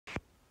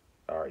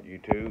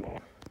YouTube?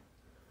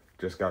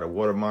 Just got a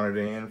water monitor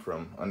in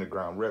from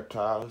Underground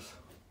Reptiles,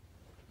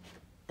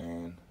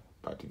 and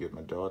about to get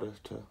my daughter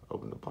to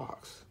open the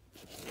box.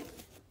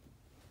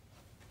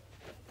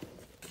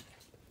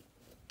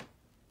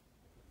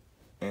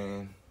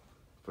 And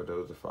for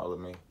those that follow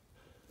me,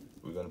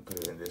 we're gonna put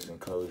it in this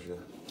enclosure.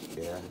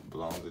 Yeah, it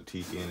belongs to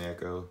Tiki and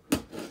Echo,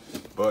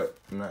 but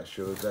I'm not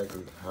sure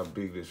exactly how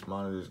big this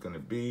monitor is gonna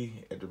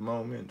be at the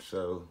moment.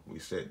 So we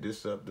set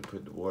this up to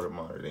put the water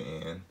monitor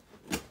in,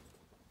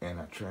 and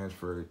I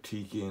transferred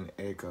Tiki and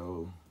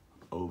Echo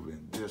over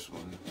in this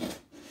one.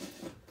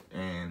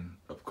 And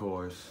of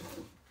course,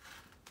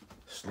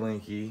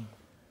 Slinky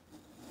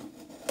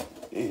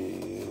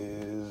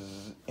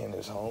is in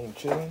his home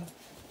chilling.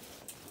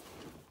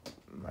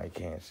 Mike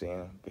can't see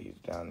him, but he's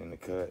down in the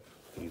cut.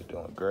 He's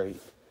doing great.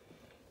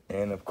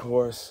 And of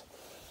course,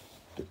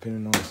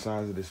 depending on the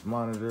size of this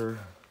monitor,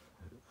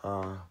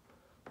 I'm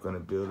gonna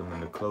build him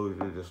in the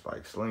closure just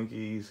like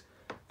Slinky's.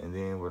 And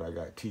then what I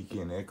got Tiki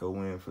and Echo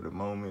in for the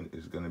moment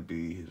is gonna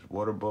be his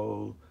water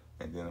bowl.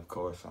 And then of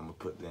course, I'm gonna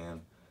put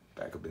them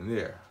back up in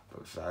there.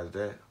 But besides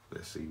that,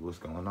 let's see what's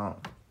going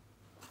on.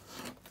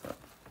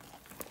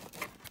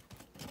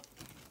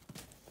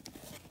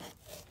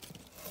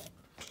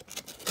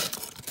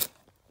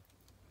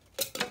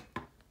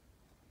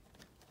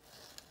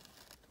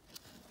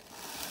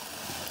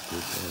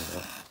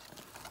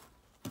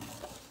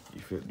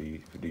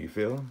 Do you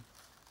feel them?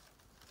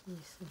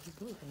 Yes, he's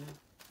moving.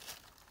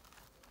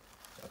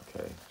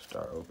 Okay,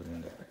 start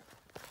opening that.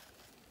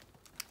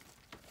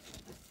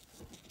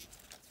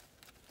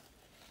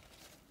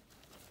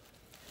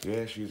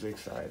 Yeah, she's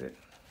excited.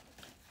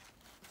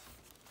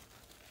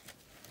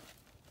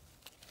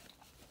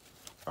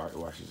 All right,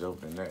 while she's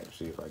opening that,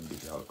 see if I can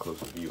get y'all a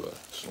closer view of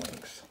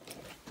Slinks.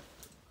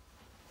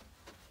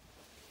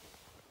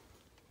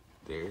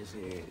 There's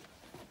his head.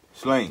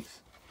 Slinks.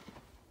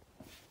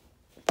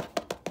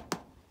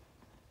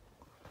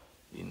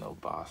 You know,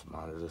 Boss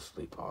monitors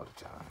asleep all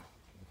the time.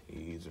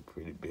 He's a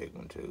pretty big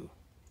one too.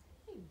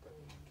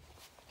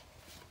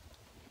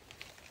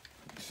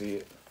 See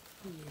it?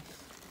 Yes.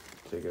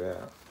 Check it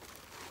out.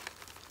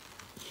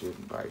 It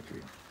shouldn't bite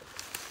you.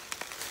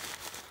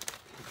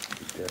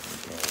 You definitely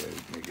can't let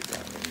it make it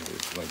down into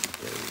this slinky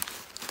stage.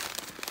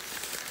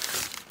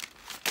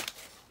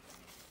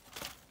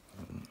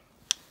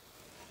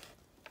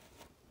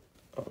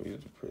 Oh,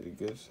 he's a pretty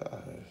good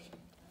size.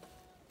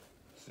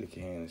 Stick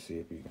your hand and see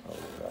if you can hold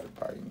it without it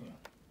biting you.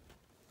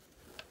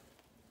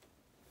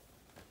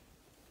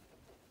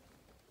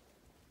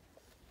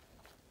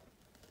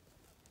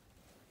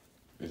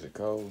 Is it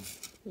cold?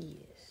 Yes.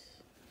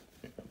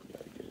 Yeah, we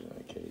gotta get it in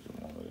the cage and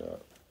warm it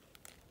up.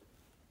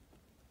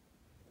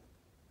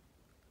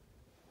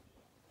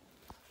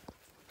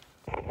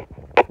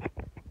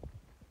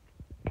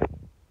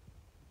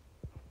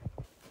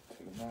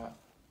 Take him out.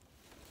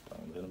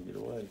 Don't let him get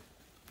away.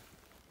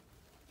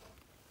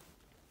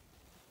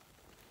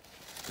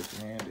 Put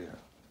your hand there.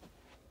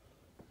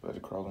 Let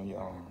it crawl on your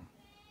arm.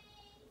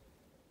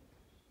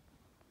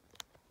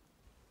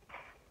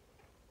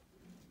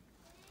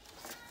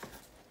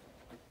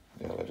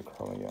 Yeah, let it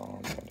crawl on your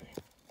arm, Andy.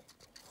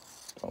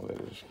 Don't let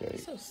it escape.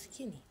 He's so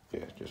skinny.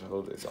 Yeah, just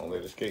hold it. Don't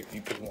let it escape.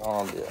 You put your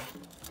arm there.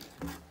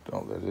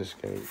 Don't let it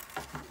escape.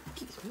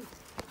 Keeps moving.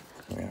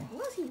 Yeah.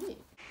 What's he with?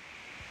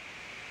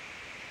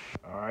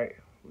 All right,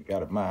 we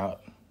got him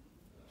out. I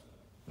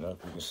don't know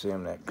if you can see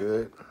him that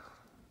good.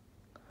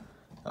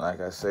 And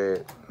like I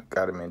said,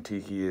 got him in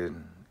Tiki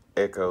and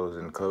Echo's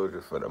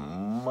enclosure for the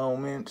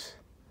moment.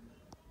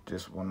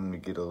 Just want him to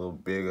get a little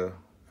bigger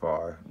for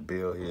our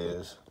bill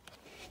his.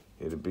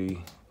 It'll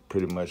be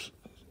pretty much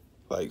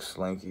like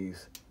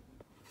Slinky's,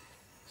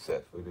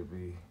 except for it to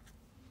be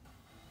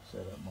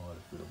set up more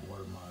for the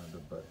water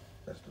monitor, but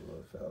that's the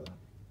little fella.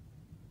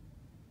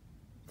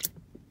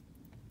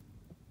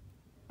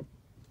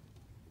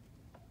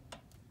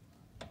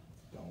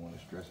 Don't want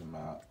to stress him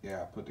out.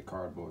 Yeah, I put the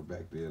cardboard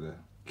back there to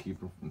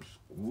keep him from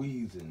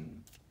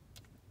squeezing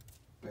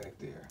back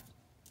there.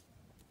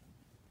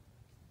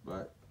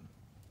 But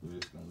we're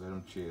just gonna let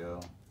him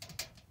chill,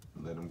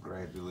 let him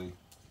gradually.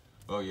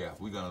 Oh yeah,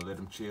 we're gonna let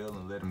him chill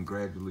and let him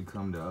gradually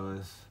come to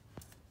us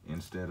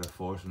instead of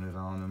forcing it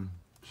on him.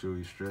 Sure,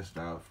 he's stressed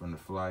out from the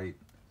flight.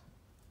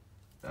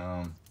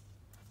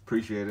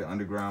 Appreciate it,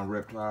 Underground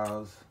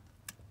Reptiles.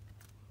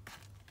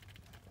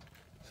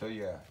 So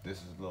yeah, this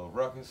is little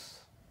Rukus,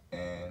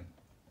 and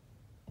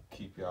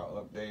keep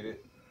y'all updated.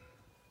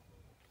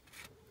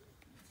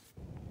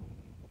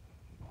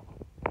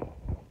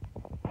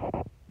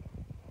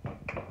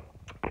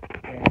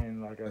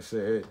 And like I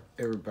said,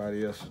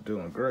 everybody else is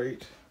doing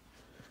great.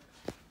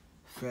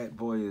 Fat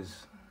boy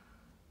is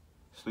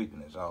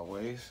sleeping as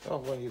always. Oh,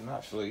 well, he's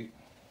not asleep.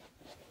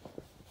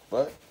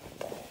 But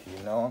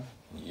you know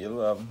him, you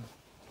love him.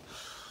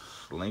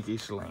 Slinky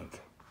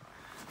Slink.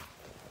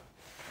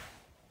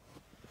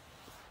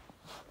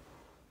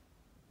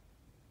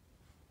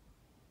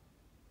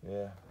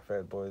 Yeah,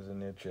 fat boy's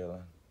in there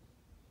chilling.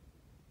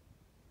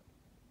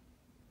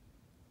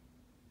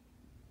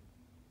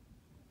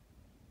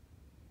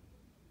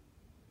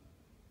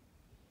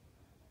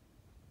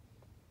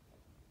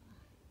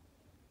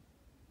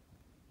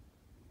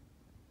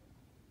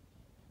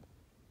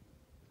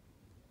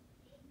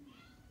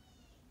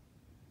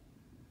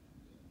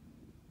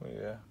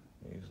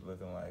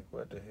 looking like,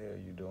 what the hell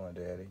you doing,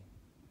 Daddy?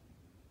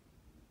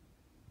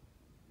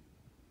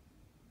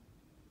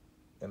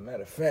 As a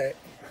matter of fact,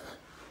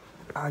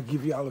 I'll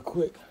give y'all a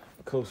quick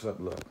close-up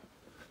look.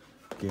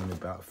 Give me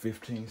about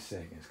 15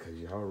 seconds, because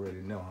you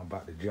already know I'm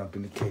about to jump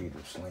in the cage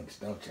of slinks,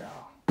 don't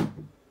y'all?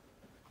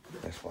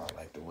 That's why I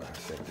like the way I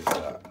set this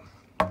up.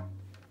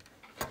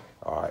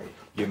 All right,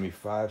 give me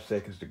 5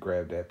 seconds to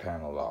grab that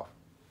panel off.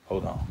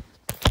 Hold on.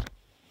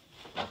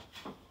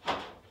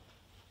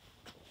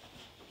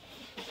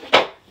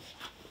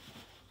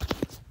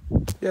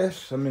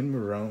 Yes, I'm in my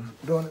room,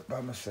 doing it by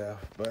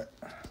myself, but,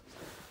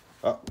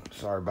 oh,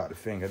 sorry about the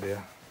finger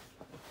there.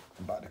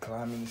 I'm about to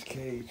climb in this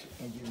cage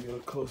and give you a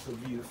closer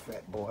view of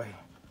Fat Boy.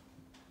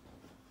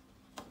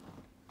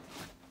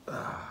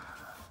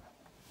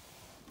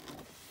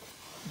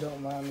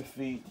 Don't mind the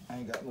feet, I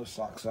ain't got no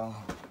socks on.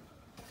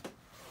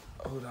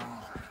 Hold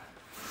on.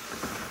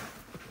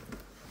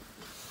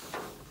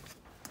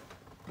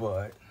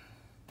 But,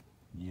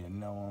 you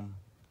know him,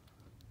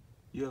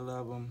 you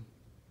love him.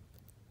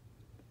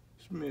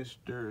 It's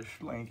Mr.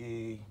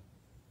 Slinky.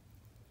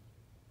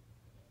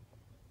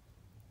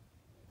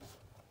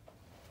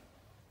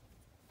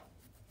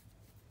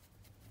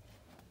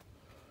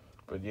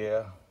 But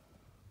yeah,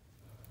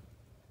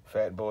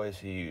 Fat Boy's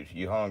huge.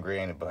 You hungry,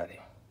 anybody?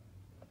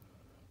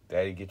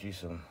 Daddy get you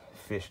some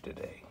fish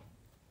today.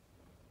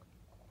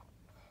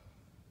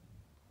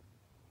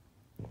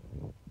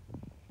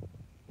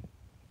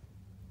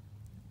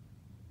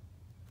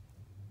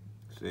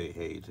 Say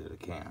hey to the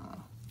camera.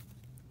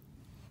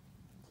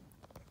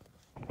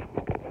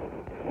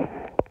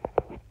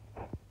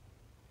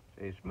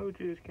 Say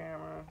smooches,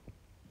 camera.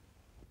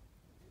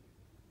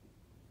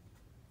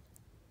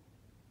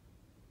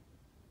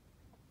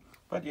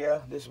 But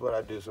yeah, this is what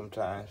I do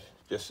sometimes.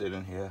 Just sit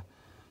in here,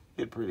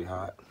 get pretty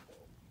hot.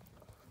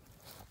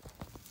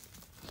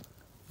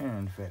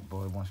 And Fat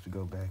Boy wants to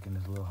go back in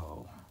his little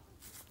hole.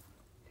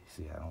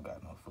 See, I don't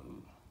got no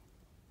food.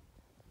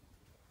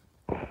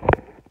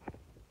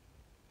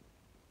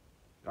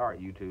 All right,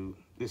 YouTube,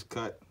 this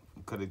Cut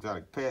from Cut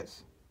Exotic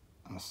Pets.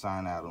 I'm gonna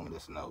sign out on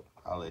this note.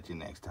 I'll let you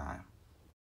next time.